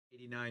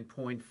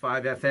89.5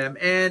 FM,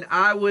 and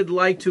I would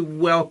like to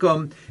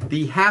welcome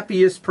the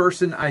happiest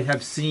person I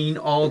have seen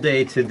all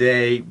day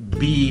today,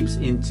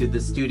 Beebs, into the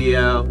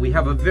studio. We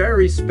have a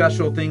very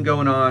special thing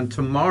going on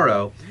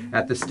tomorrow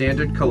at the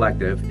Standard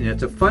Collective, and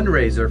it's a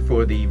fundraiser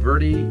for the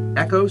Verdi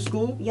Echo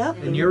School.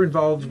 Yep. And you're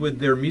involved with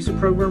their music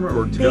program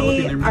or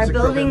developing their music program? They are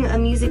building a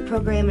music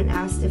program and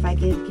asked if I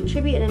could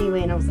contribute in any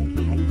way, and I was like,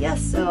 heck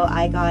yes. So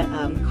I got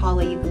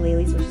Kala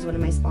Ukuleles, which is one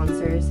of my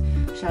sponsors.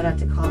 Shout out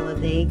to Kala.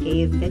 They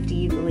gave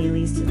 50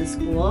 ukuleles to the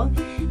school,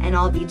 and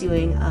I'll be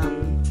doing,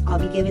 I'll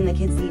be giving the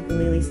kids the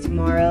ukuleles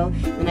tomorrow.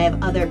 And I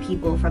have other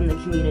people from the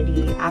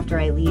community after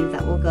I leave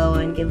that will go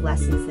and give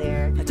lessons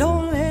there.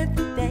 Don't let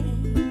the day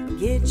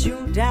get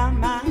you down,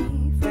 my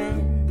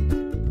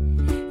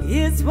friend.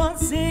 It's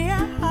what's in your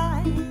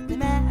heart that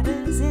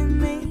matters in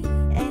the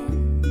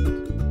end.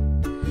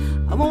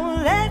 I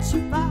won't let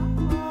you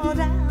fall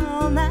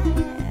down that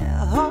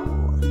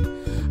hole.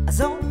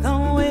 So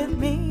come with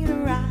me to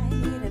ride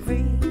and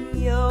free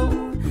your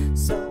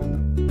soul.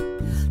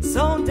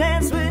 So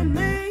dance with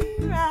me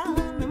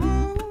round the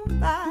moon,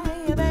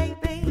 bye,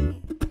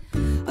 baby.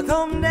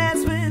 Come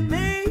dance with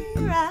me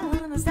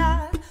round the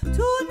stars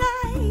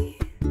tonight.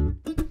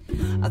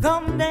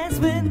 Come dance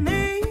with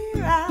me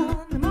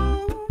round the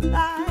moon,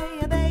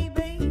 bye,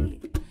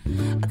 baby.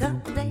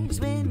 Come dance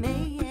with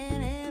me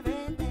and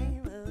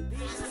everything will be